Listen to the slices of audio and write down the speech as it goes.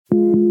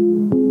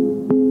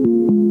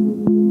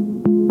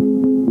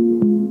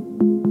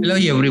Hello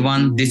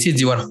everyone, this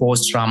is your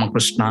host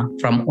Ramakrishna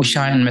from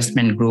Usha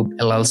Investment Group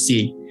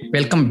LLC.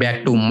 Welcome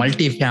back to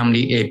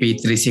Multifamily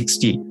AP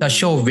 360, the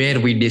show where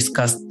we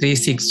discuss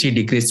 360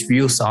 degrees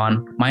views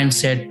on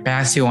mindset,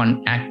 passive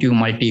and active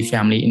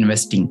multifamily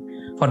investing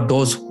for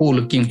those who are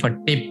looking for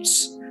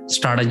tips,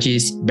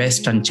 strategies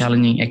based on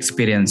challenging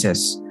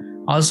experiences.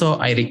 Also,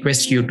 I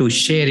request you to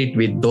share it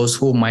with those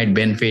who might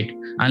benefit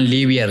and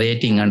leave a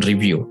rating and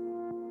review.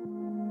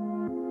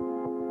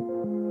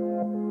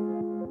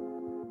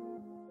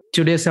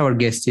 Today's our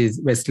guest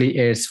is Wesley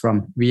Yates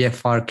from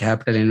VFR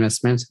Capital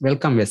Investments.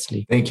 Welcome,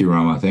 Wesley. Thank you,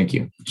 Rama. Thank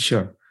you.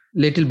 Sure.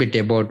 Little bit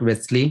about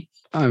Wesley.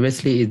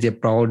 Wesley is a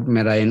proud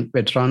Marine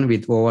veteran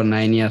with over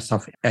 9 years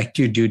of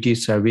active duty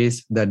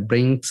service that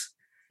brings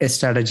a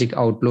strategic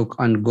outlook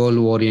and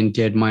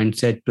goal-oriented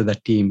mindset to the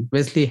team.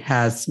 Wesley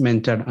has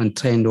mentored and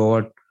trained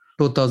over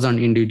 2,000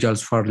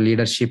 individuals for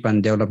leadership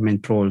and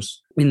development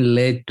roles. In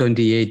late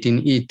 2018,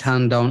 he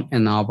turned down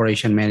an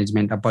operation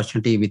management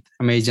opportunity with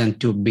Amazon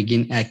to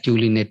begin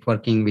actively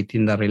networking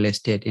within the real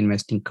estate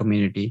investing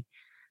community.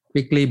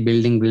 Quickly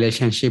building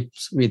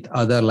relationships with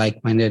other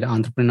like-minded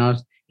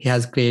entrepreneurs, he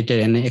has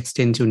created an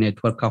extensive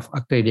network of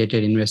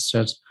accredited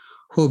investors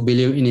who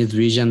believe in his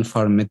vision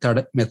for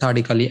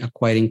methodically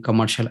acquiring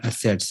commercial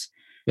assets.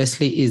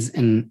 Wesley is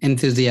an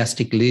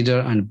enthusiastic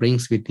leader and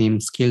brings with him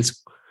skills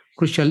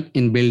crucial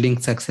in building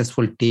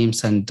successful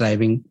teams and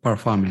driving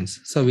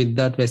performance. So with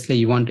that, Wesley,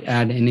 you want to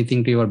add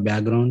anything to your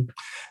background?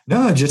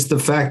 No, just the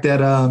fact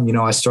that,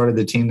 I started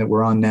the team that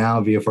we're on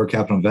now, VFR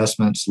Capital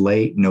Investments,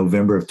 late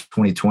November of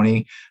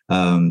 2020.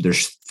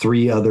 There's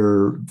 3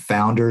 other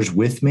founders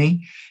with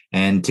me.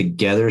 And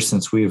together,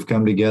 since we have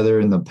come together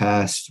in the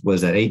past,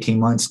 18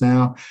 months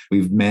now,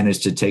 we've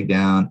managed to take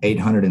down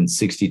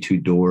 862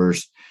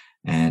 doors.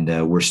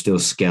 And we're still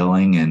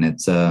scaling, and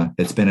it's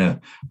been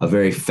a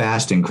very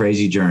fast and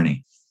crazy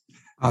journey.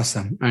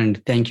 Awesome.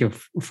 And thank you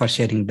for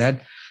sharing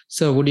that.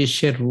 So would you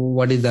share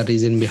what is the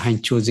reason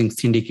behind choosing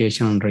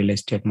syndication on real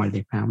estate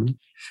multifamily?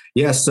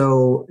 Yeah.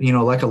 So,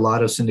 like a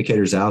lot of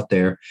syndicators out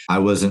there, I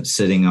wasn't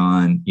sitting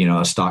on,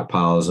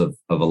 stockpiles of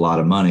a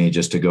lot of money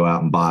just to go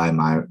out and buy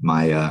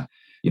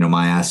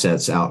my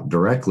assets out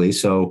directly.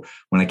 So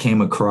when I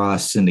came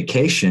across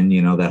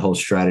syndication, that whole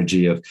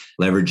strategy of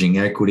leveraging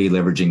equity,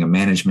 leveraging a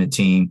management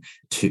team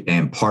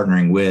and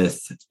partnering with,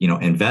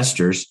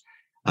 investors,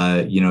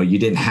 you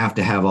didn't have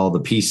to have all the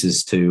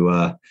pieces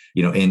to,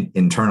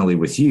 internally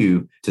with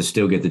you to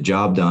still get the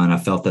job done. I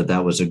felt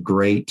that was a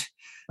great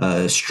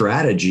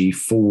strategy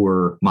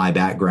for my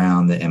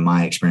background and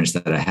my experience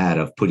that I had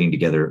of putting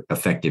together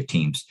effective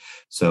teams.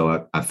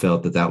 So I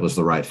felt that was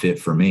the right fit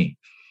for me.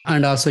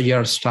 And also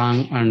you're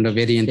strong and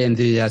very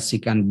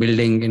enthusiastic and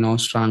building,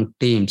 strong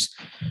teams.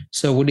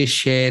 So would you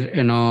share,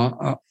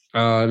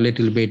 a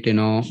little bit,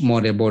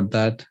 more about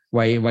that,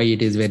 why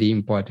it is very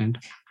important?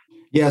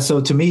 Yeah.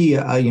 So to me,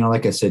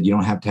 like I said, you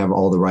don't have to have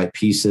all the right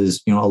pieces.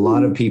 A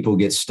lot of people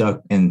get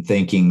stuck in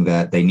thinking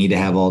that they need to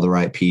have all the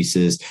right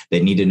pieces.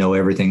 They need to know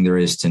everything there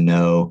is to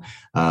know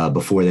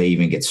before they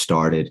even get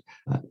started.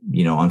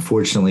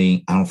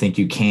 Unfortunately, I don't think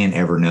you can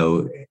ever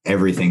know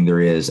everything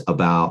there is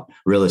about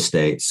real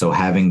estate. So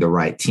having the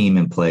right team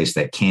in place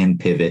that can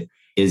pivot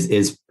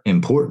is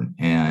important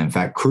and in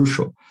fact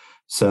crucial.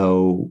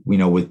 So,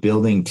 with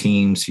building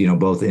teams,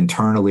 both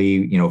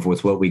internally,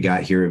 with what we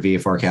got here at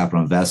VFR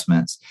Capital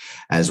Investments,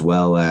 as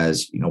well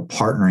as,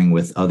 partnering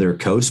with other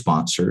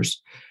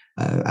co-sponsors,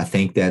 I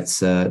think that's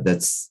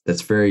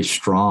very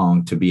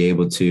strong to be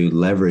able to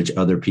leverage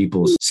other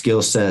people's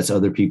skill sets,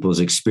 other people's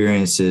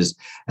experiences,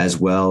 as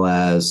well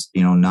as,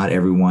 not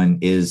everyone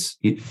is.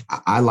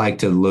 I like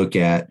to look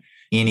at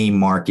any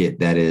market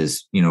that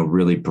is,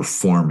 really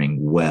performing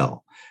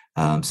well.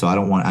 So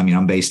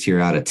I'm based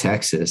here out of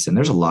Texas, and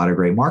there's a lot of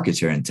great markets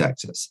here in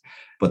Texas,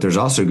 but there's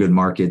also good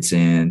markets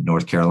in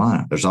North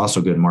Carolina. There's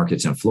also good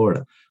markets in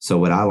Florida. So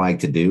what I like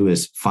to do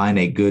is find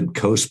a good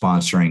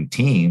co-sponsoring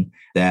team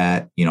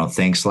that,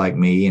 thinks like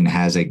me and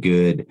has a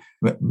good,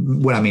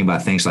 what I mean by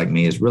thinks like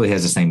me is really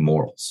has the same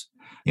morals.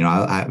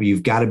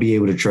 You've got to be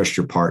able to trust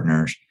your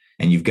partners,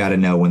 and you've got to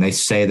know when they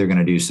say they're going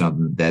to do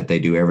something that they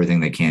do everything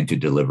they can to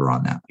deliver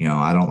on that.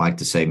 I don't like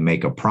to say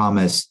make a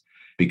promise,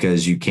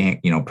 because you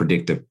can't,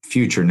 predict the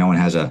future. No one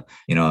has a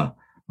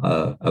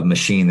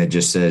machine that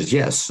just says,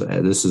 yes,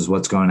 this is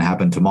what's going to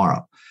happen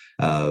tomorrow.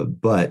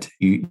 But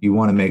you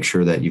want to make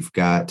sure that you've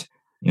got,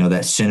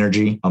 that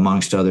synergy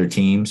amongst other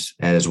teams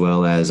as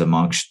well as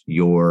amongst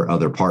your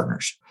other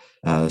partners.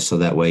 So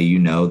that way,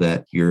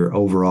 that you're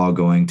overall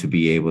going to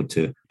be able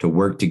to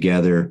work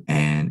together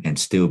and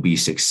still be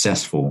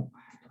successful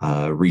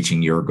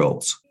reaching your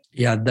goals.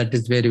 Yeah, that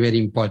is very, very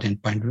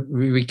important point.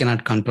 We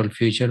cannot control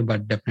future,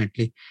 but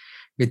definitely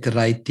with the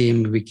right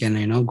team, we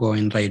can, go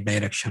in right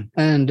direction.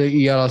 And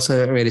you're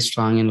also very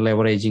strong in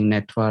leveraging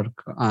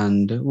network.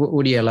 And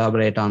would you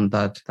elaborate on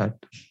that?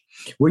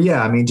 Well,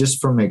 yeah, just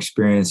from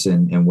experience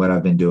and what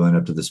I've been doing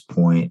up to this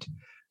point,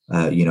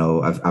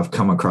 I've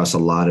come across a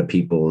lot of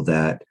people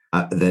that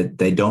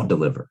they don't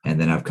deliver. And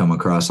then I've come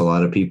across a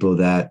lot of people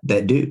that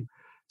do.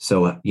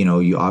 So,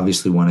 you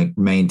obviously want to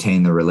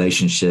maintain the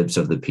relationships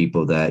of the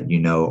people that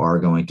are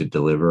going to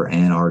deliver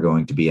and are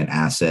going to be an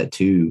asset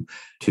to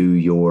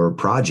your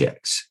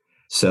projects.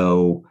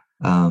 So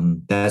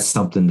that's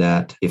something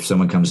that if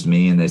someone comes to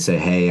me and they say,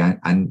 "Hey,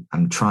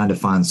 I'm trying to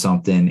find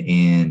something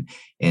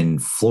in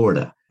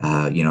Florida.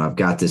 I've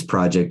got this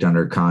project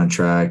under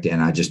contract,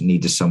 and I just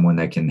need someone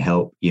that can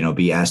help,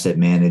 be asset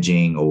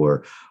managing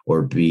or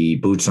be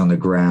boots on the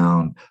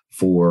ground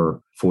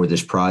for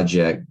this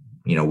project."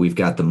 We've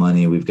got the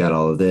money, we've got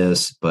all of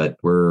this, but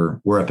we're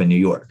up in New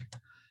York.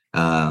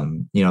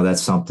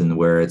 That's something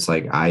where it's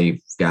like, I've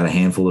got a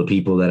handful of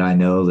people that I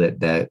know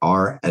that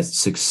are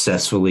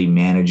successfully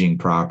managing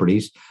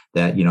properties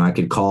that, I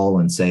could call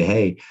and say,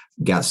 "Hey,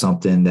 got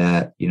something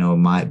that,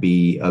 might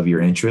be of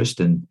your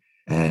interest. And,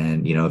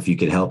 if you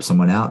could help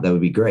someone out, that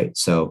would be great."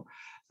 So,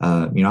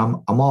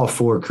 I'm all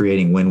for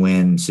creating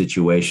win-win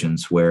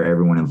situations where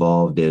everyone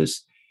involved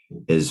is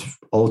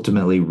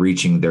ultimately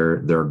reaching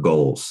their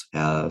goals.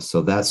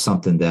 So that's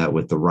something that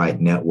with the right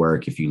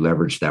network, if you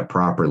leverage that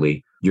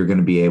properly, you're going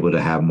to be able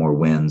to have more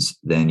wins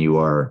than you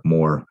are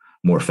more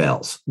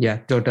fails. Yeah,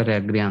 totally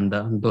agree on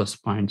those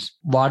points.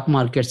 What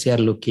markets you are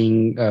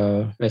looking,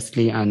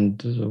 Wesley, and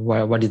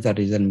what is the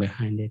reason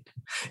behind it?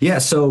 Yeah,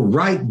 so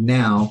right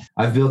now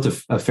I've built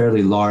a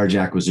fairly large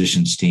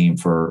acquisitions team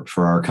for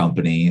our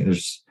company.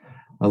 There's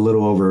a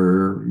little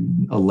over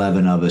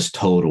 11 of us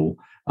total.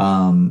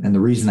 And the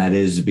reason that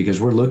is because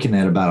we're looking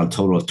at about a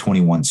total of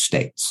 21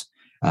 states,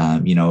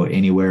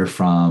 anywhere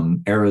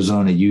from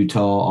Arizona,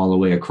 Utah, all the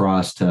way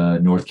across to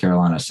North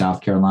Carolina, South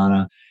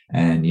Carolina,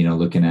 and,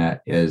 looking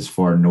at as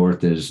far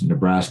north as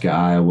Nebraska,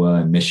 Iowa,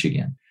 and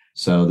Michigan.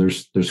 So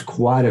there's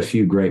quite a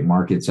few great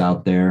markets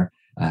out there,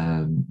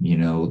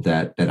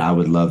 that I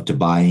would love to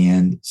buy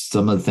in.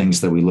 Some of the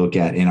things that we look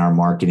at in our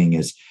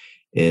marketing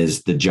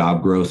is the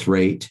job growth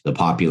rate, the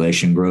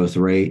population growth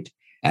rate,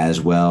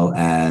 as well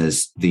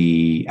as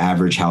the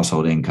average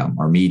household income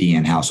or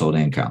median household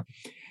income.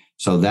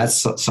 So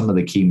that's some of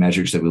the key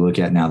metrics that we look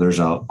at. Now, there's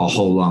a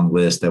whole long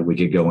list that we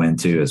could go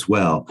into as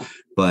well,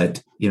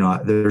 but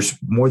there's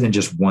more than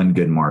just one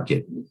good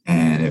market.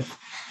 And if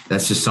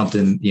that's just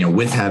something,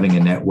 with having a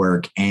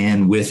network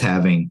and with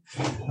having,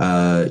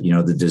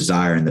 the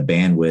desire and the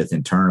bandwidth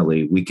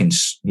internally, we can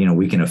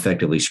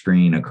effectively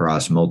screen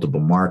across multiple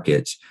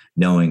markets,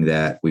 knowing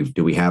that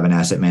do we have an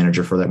asset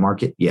manager for that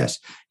market? Yes.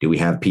 Do we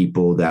have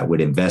people that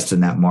would invest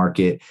in that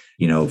market,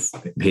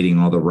 hitting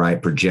all the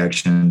right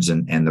projections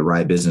and the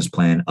right business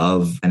plan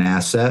of an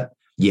asset?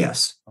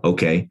 Yes.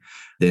 Okay.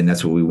 Then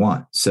that's what we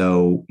want.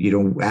 So,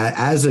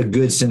 as a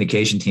good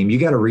syndication team, you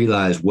got to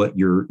realize what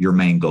your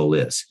main goal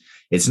is.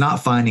 It's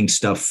not finding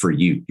stuff for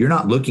you. You're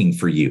not looking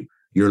for you.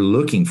 You're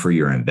looking for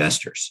your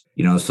investors.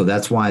 So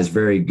that's why it's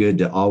very good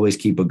to always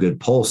keep a good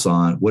pulse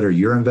on what are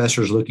your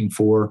investors looking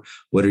for?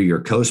 What are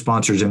your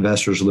co-sponsors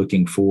investors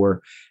looking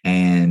for?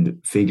 And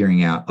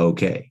figuring out,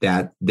 okay,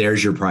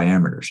 there's your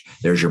parameters.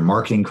 There's your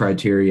marketing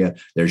criteria.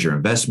 There's your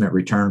investment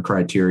return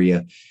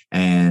criteria.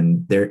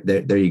 And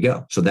there you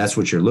go. So that's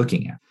what you're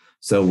looking at.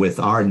 So with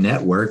our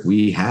network,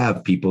 we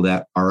have people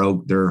that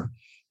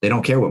they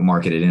don't care what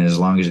market it is as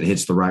long as it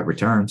hits the right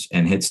returns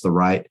and hits the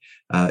right,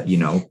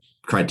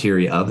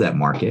 criteria of that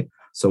market.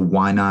 So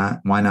why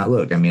not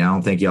look? I mean, I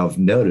don't think y'all have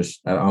noticed.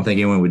 I don't think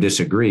anyone would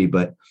disagree,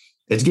 but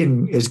it's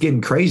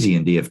getting crazy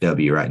in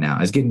DFW right now.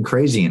 It's getting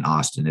crazy in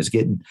Austin. It's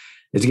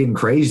getting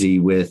crazy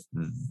with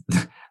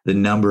the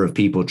number of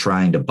people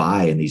trying to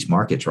buy in these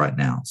markets right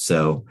now.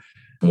 So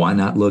why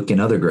not look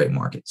in other great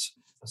markets?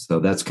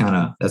 So that's kind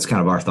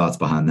of our thoughts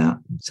behind that.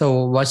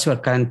 So what's your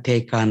current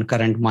take on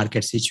current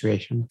market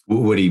situation?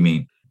 What do you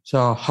mean?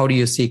 So how do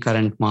you see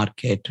current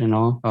market,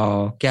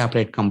 cap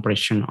rate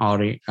compression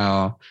or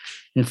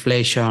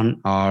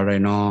inflation or,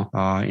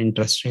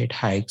 interest rate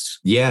hikes?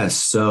 Yes.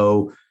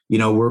 So,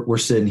 we're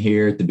sitting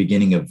here at the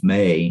beginning of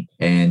May,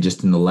 and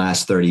just in the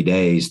last 30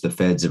 days, the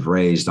Feds have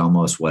raised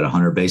almost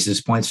 100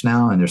 basis points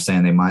now. And they're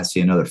saying they might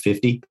see another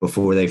 50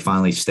 before they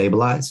finally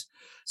stabilize.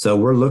 So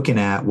we're looking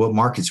at what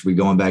markets we're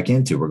going back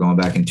into. We're going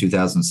back in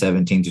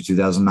 2017 to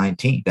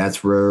 2019.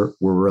 That's where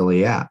we're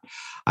really at.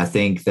 I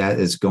think that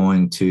is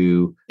going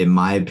to, in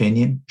my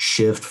opinion,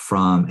 shift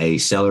from a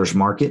seller's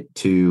market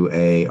to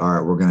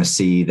we're going to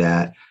see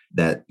that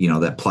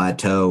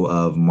plateau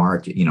of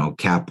market, not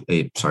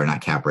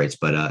cap rates,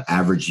 but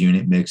average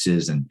unit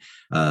mixes and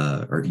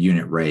or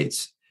unit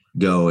rates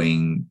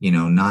going,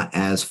 not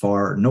as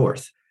far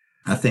north.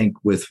 I think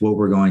with what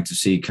we're going to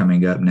see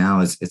coming up now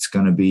is it's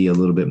going to be a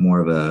little bit more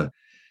of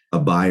a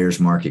buyer's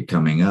market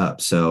coming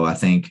up. So I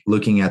think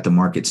looking at the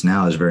markets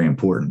now is very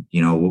important.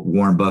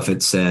 Warren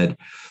Buffett said,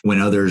 when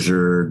others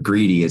are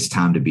greedy, it's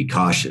time to be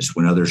cautious.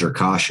 When others are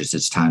cautious,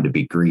 it's time to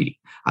be greedy.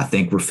 I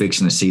think we're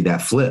fixing to see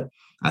that flip.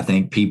 I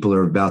think people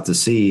are about to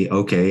see,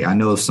 okay, I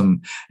know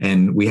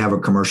and we have a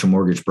commercial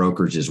mortgage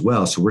brokerage as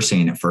well. So we're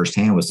seeing it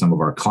firsthand with some of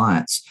our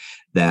clients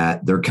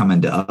that they're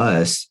coming to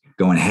us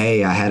going,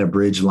 hey, I had a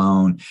bridge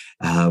loan.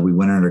 We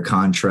went under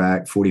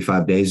contract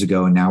 45 days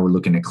ago, and now we're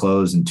looking to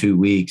close in 2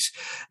 weeks.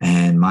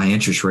 And my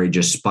interest rate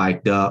just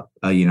spiked up,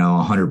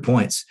 100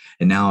 points.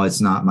 And now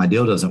it's not, my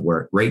deal doesn't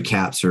work. Rate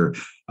cap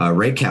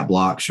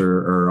blocks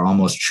are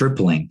almost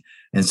tripling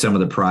in some of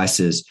the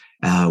prices.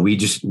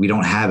 We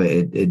don't have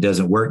it. It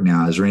doesn't work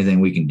now. Is there anything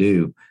we can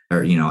do?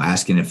 Or,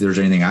 asking if there's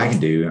anything I can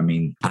do. I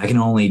mean, I can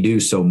only do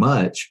so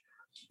much,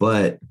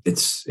 but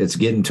it's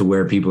getting to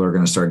where people are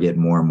going to start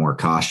getting more and more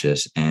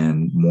cautious,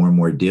 and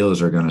more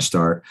deals are going to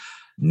start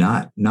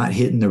not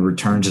hitting the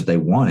returns that they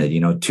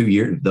wanted. 2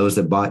 years, those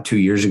that bought 2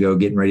 years ago,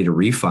 getting ready to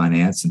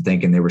refinance and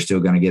thinking they were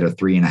still going to get a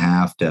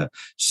 3.5 to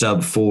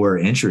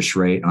sub-4 interest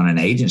rate on an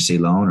agency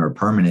loan or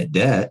permanent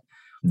debt,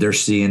 they're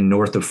seeing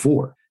north of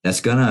 4.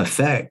 That's going to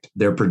affect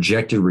their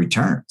projected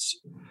returns.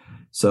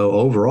 So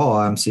overall,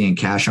 I'm seeing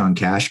cash on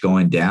cash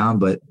going down,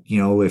 but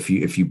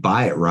if you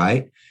buy it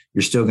right,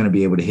 you're still going to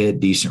be able to hit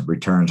decent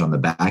returns on the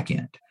back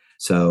end.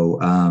 So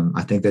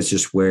I think that's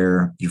just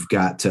where you've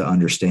got to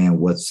understand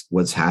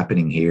what's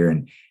happening here.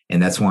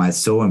 And that's why it's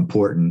so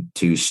important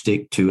to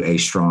stick to a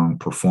strong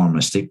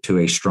performance, stick to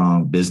a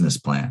strong business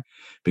plan.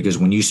 Because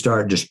when you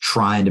start just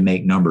trying to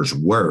make numbers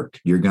work,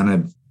 you're going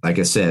to, like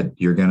I said,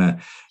 you're going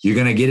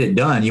to get it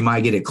done. You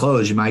might get it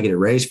closed. You might get it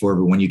raised for,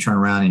 but when you turn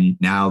around and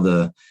now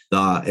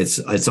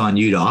it's on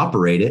you to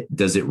operate it.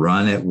 Does it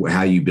run at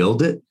how you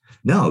build it?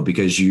 No,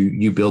 because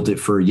you built it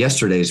for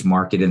yesterday's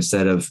market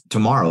instead of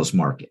tomorrow's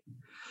market.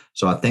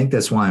 So I think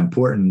that's why it's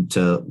important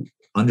to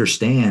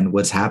understand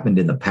what's happened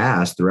in the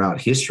past throughout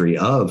history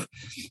of,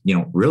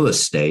 real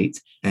estate,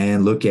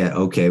 and look at,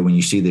 okay, when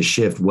you see this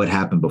shift, what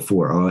happened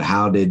before? Or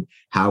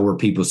how were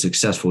people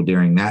successful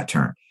during that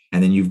turn?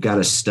 And then you've got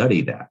to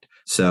study that.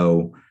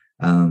 So,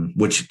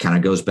 which kind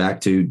of goes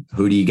back to,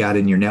 who do you got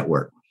in your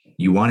network?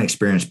 You want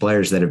experienced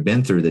players that have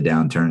been through the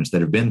downturns,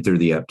 that have been through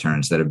the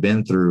upturns, that have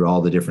been through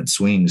all the different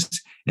swings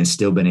and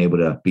still been able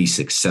to be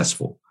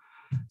successful.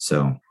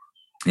 So,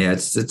 yeah,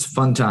 it's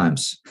fun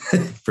times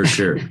for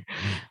sure.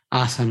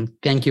 Awesome.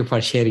 Thank you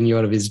for sharing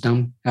your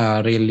wisdom.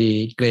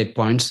 Really great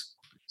points.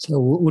 So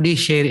would you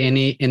share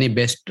any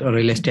best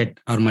real estate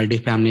or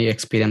multifamily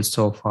experience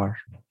so far?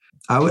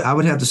 I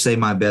would have to say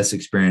my best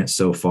experience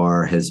so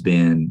far has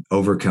been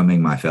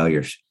overcoming my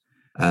failures.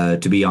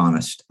 To be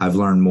honest, I've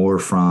learned more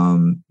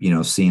from,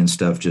 seeing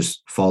stuff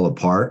just fall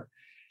apart,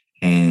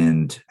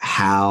 and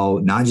how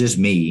not just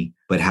me,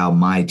 but how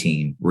my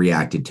team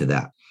reacted to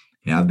that.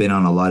 I've been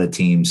on a lot of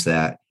teams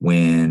that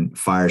when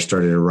fire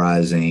started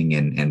arising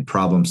and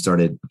problems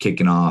started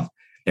kicking off,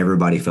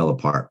 everybody fell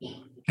apart.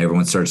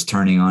 Everyone starts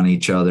turning on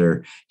each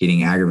other,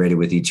 getting aggravated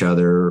with each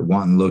other,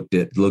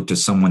 looked to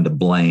someone to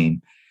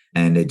blame.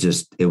 And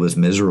it was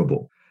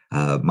miserable.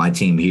 My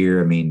team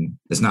here, I mean,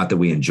 it's not that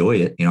we enjoy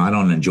it. I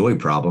don't enjoy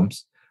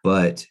problems,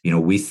 but,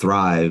 we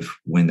thrive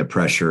when the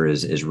pressure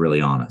is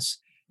really on us.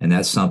 And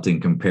that's something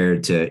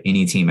compared to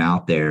any team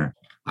out there.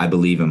 I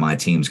believe in my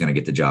team's going to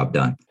get the job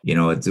done.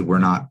 We're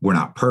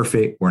not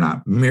perfect. We're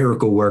not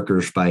miracle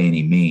workers by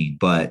any means,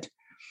 but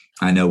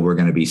I know we're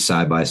going to be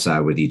side by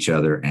side with each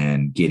other,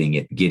 and getting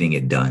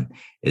it done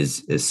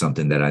is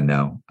something that I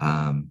know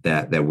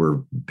that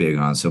we're big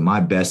on. So my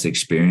best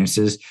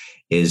experiences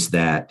is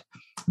that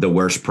the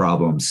worst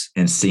problems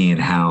and seeing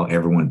how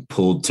everyone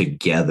pulled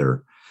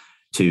together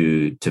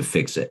to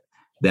fix it.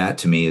 That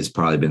to me has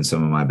probably been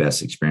some of my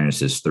best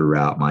experiences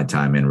throughout my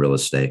time in real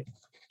estate.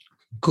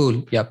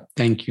 Cool. Yep.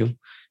 Thank you.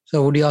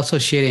 So would you also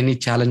share any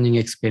challenging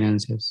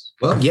experiences?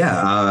 Well,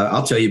 yeah,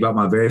 I'll tell you about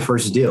my very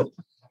first deal.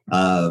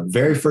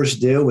 Very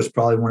first deal was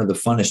probably one of the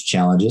funnest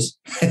challenges.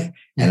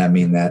 And I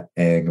mean that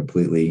in a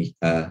completely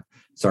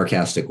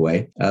sarcastic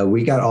way.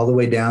 We got all the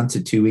way down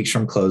to 2 weeks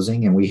from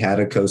closing, and we had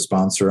a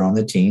co-sponsor on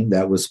the team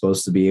that was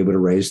supposed to be able to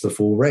raise the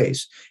full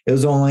raise. It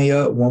was only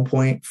a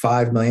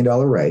 $1.5 million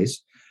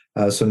raise,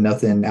 so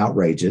nothing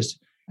outrageous.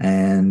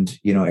 And,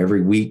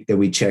 every week that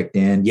we checked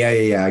in,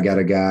 I got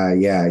a guy.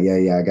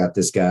 I got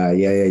this guy.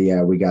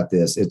 We got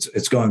this.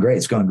 It's going great.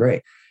 It's going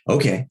great.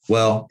 Okay.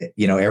 Well,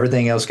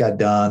 everything else got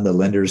done. The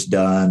lender's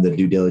done. The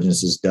due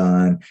diligence is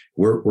done.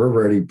 We're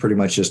ready pretty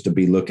much just to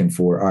be looking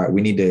for, all right,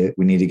 we need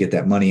to get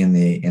that money in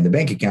the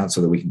bank account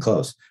so that we can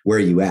close. Where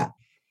are you at?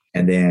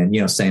 And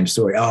then, same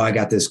story. Oh, I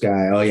got this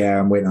guy. Oh yeah,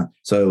 I'm waiting on.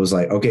 So it was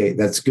like, okay,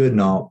 that's good and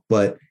all.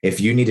 But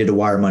if you needed to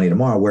wire money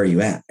tomorrow, where are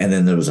you at? And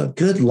then there was a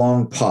good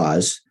long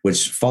pause,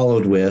 which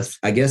followed with,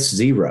 I guess,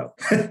 0.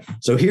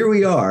 So here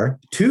we are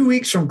 2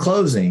 weeks from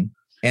closing.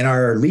 And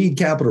our lead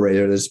capital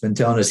raiser that's been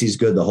telling us he's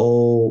good the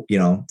whole,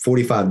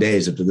 45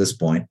 days up to this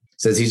point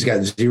says he's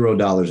got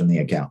 $0 in the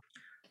account.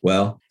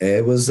 Well,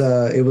 it was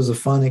a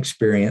fun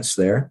experience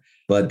there.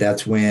 But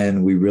that's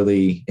when we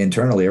really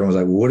internally, everyone was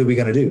like, well, what are we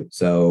going to do?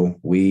 So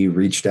we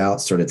reached out,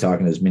 started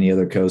talking to as many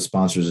other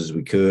co-sponsors as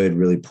we could,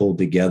 really pulled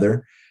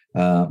together.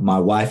 My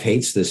wife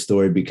hates this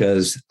story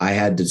because I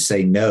had to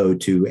say no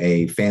to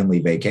a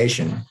family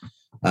vacation.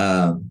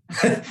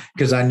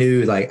 Because I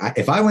knew, like,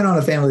 if I went on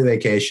a family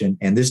vacation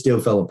and this deal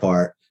fell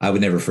apart, I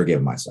would never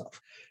forgive myself.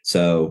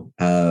 So,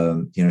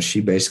 she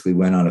basically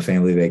went on a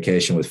family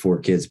vacation with 4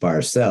 kids by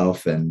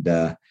herself. And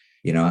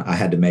I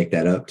had to make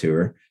that up to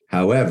her.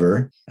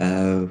 However,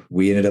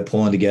 we ended up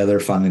pulling together,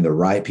 finding the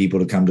right people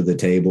to come to the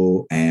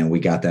table, and we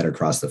got that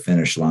across the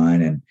finish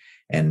line.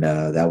 And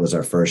that was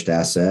our first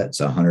asset.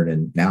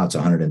 Now it's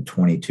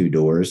 122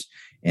 doors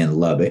in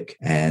Lubbock,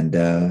 and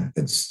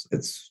it's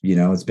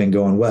been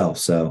going well.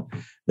 So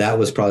that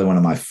was probably one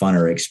of my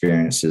funner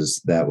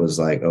experiences. That was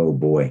like, oh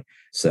boy.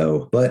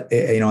 So, but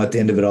at the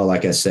end of it all,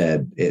 like I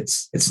said,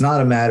 it's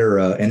not a matter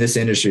of, in this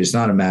industry, it's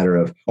not a matter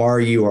of are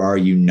you or are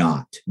you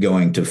not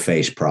going to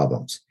face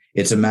problems.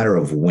 It's a matter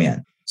of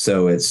when.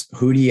 So it's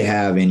who do you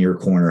have in your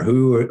corner?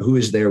 Who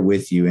is there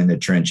with you in the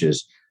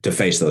trenches to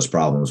face those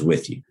problems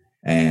with you?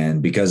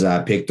 And because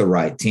I picked the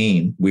right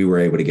team, we were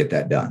able to get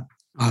that done.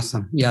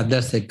 Awesome. Yeah,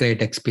 that's a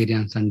great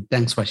experience. And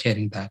thanks for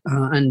sharing that.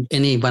 And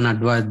any one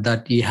advice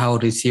that you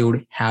have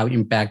received have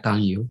impact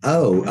on you?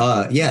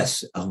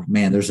 Yes. Oh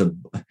man,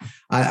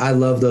 I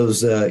love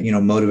those,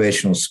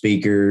 motivational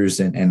speakers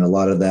and a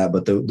lot of that.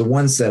 But the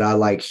ones that I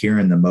like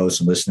hearing the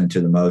most and listening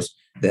to the most,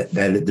 that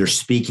they're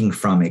speaking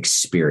from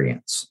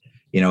experience.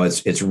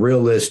 It's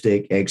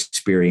realistic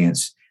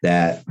experience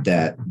that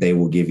they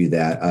will give you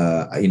that.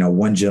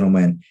 One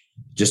gentleman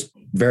just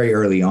very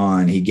early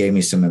on, he gave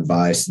me some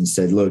advice and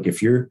said, look,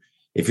 if you're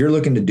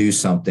looking to do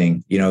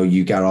something,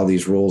 you got all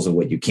these rules of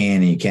what you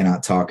can and you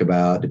cannot talk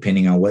about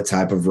depending on what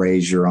type of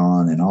raise you're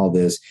on and all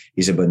this.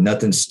 He said, but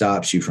nothing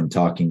stops you from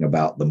talking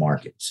about the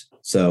markets.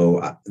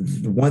 So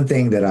one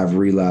thing that I've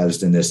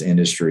realized in this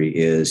industry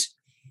is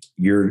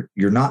you're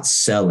not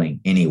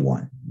selling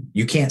anyone.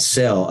 You can't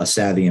sell a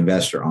savvy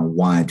investor on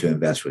why to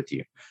invest with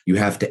you. You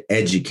have to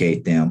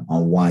educate them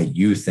on why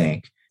you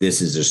think this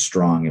is a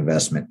strong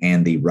investment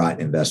and the right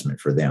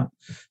investment for them.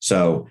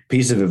 So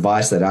piece of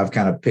advice that I've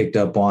kind of picked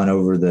up on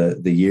over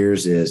the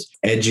years is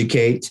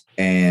educate.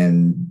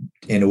 And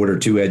in order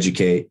to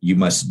educate, you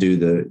must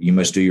do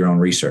your own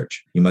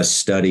research. You must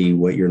study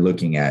what you're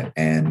looking at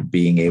and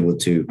being able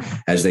to,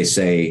 as they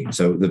say,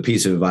 so the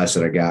piece of advice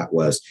that I got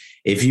was,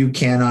 if you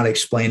cannot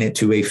explain it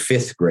to a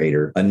fifth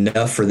grader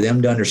enough for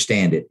them to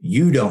understand it,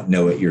 you don't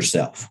know it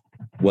yourself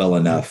well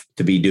enough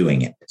to be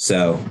doing it.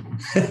 So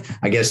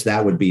I guess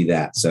that would be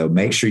that. So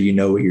make sure you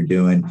know what you're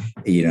doing,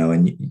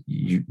 and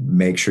you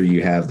make sure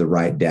you have the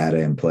right data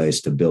in place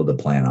to build a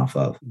plan off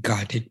of.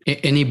 Got it.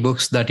 Any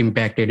books that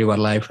impacted your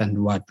life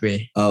and what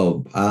way?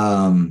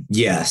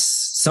 Yes.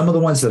 Some of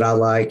the ones that I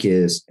like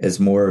is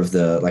more of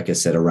the, like I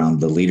said, around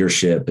the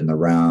leadership and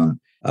around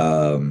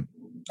the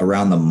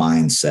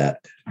mindset.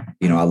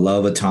 I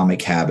love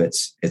Atomic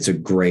Habits. It's a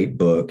great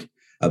book.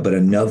 But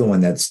another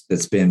one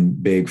that's been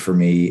big for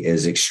me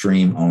is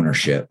extreme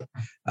ownership.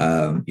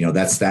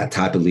 That's that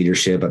type of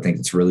leadership. I think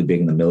it's really big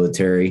in the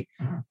military.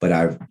 But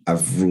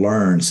I've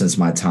learned since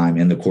my time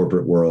in the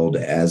corporate world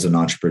as an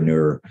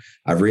entrepreneur,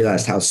 I've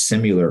realized how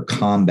similar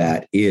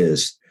combat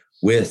is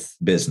with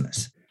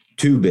business,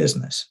 to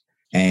business.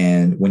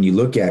 And when you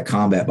look at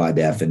combat by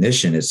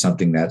definition, it's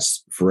something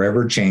that's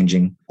forever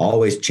changing,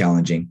 always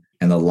challenging,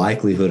 and the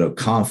likelihood of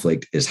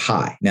conflict is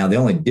high. Now, the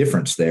only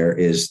difference there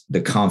is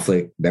the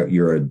conflict that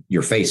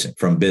you're facing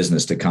from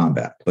business to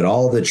combat. But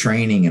all the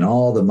training and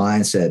all the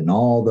mindset and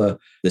all the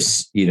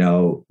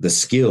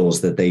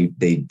skills that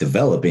they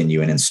develop in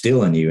you and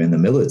instill in you in the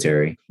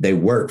military, they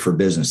work for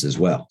business as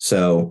well.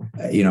 So,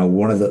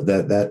 one of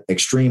that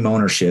extreme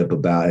ownership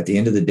about, at the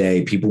end of the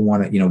day, people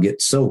want to,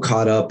 get so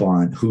caught up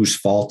on whose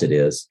fault it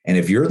is. And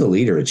if you're the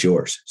leader, it's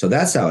yours. So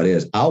that's how it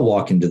is. I'll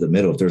walk into the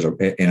middle if there's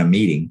in a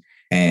meeting.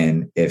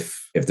 And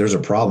if there's a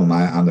problem,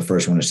 I'm the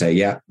first one to say,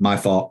 yeah, my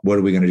fault. What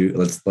are we going to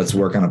do? Let's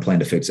work on a plan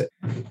to fix it.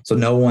 So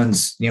no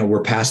one's,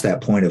 we're past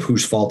that point of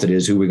whose fault it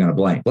is, who we're going to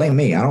blame. Blame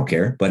me. I don't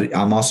care. But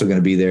I'm also going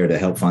to be there to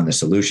help find the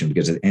solution,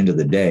 because at the end of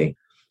the day,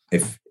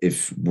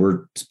 if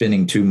we're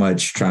spending too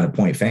much trying to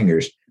point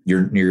fingers,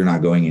 you're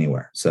not going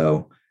anywhere.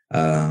 So,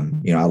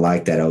 I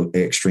like that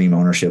extreme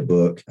ownership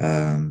book,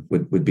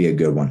 would be a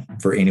good one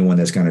for anyone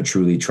that's going to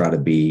truly try to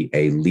be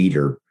a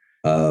leader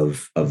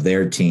of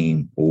their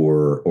team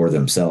or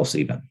themselves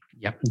even.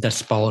 Yeah,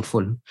 that's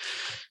powerful.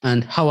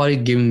 And how are you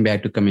giving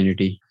back to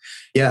community?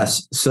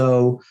 Yes.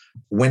 So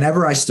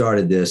whenever I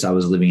started this, I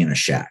was living in a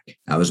shack.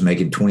 I was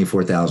making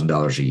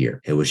 $24,000 a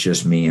year. It was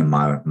just me and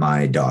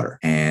my daughter.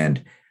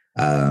 And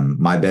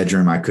my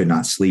bedroom, I could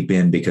not sleep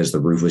in because the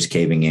roof was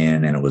caving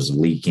in and it was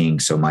leaking.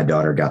 So my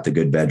daughter got the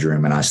good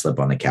bedroom and I slept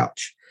on the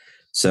couch.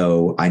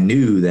 So I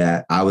knew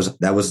that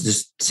that was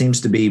just seems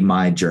to be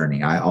my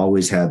journey. I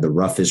always had the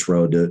roughest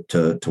road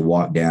to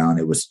walk down.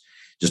 It was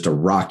just a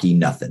rocky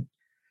nothing.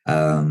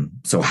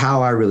 So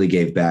how I really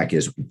gave back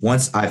is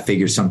once I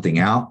figure something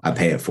out, I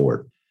pay it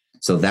forward.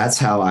 So that's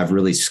how I've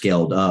really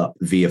scaled up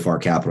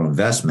VFR Capital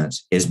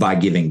Investments, is by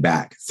giving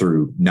back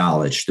through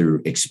knowledge,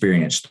 through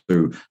experience,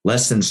 through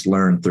lessons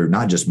learned, through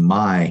not just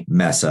my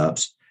mess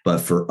ups, but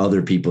for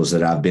other people's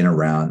that I've been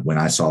around. When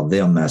I saw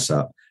them mess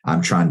up,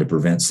 I'm trying to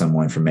prevent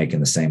someone from making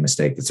the same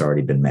mistake that's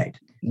already been made.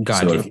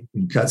 So if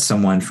you cut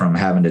someone from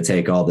having to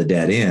take all the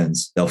dead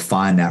ends, they'll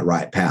find that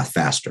right path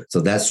faster. So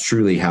that's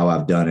truly how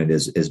I've done it,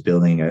 is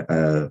building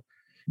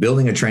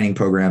building a training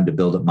program to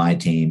build up my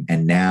team.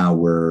 And now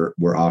we're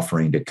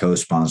offering to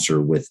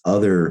co-sponsor with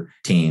other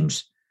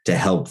teams to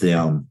help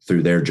them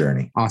through their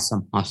journey.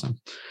 Awesome.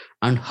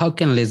 And how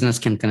can listeners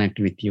can connect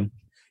with you?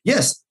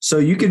 Yes. So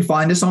you can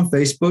find us on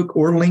Facebook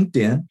or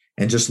LinkedIn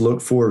and just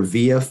look for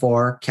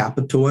VFR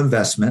Capital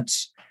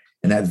Investments.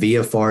 And that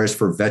VFR is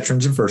for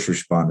veterans and first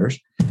responders.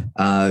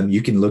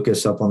 You can look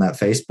us up on that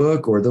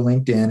Facebook or the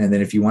LinkedIn. And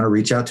then if you want to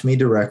reach out to me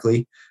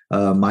directly,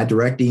 my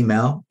direct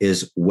email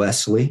is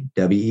Wesley,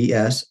 Wesley,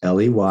 at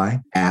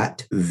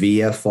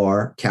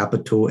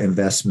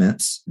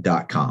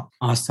VFRCapitalInvestments.com.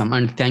 Awesome.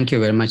 And thank you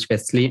very much,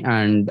 Wesley.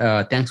 And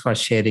thanks for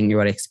sharing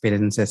your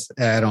experiences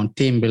around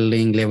team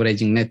building,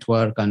 leveraging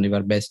network, and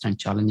your best and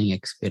challenging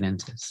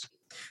experiences.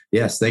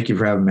 Yes. Thank you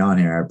for having me on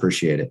here. I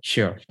appreciate it.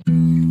 Sure.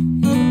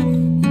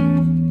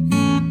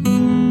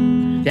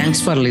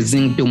 Thanks for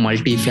listening to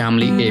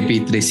Multifamily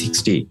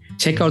AP360.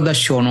 Check out the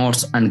show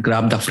notes and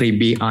grab the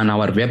freebie on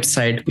our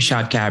website,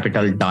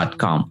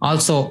 ushacapital.com.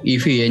 Also,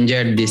 if you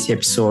enjoyed this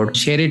episode,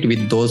 share it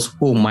with those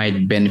who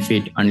might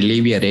benefit and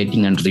leave a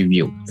rating and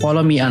review.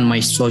 Follow me on my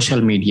social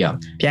media.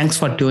 Thanks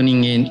for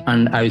tuning in,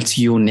 and I will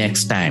see you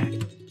next time.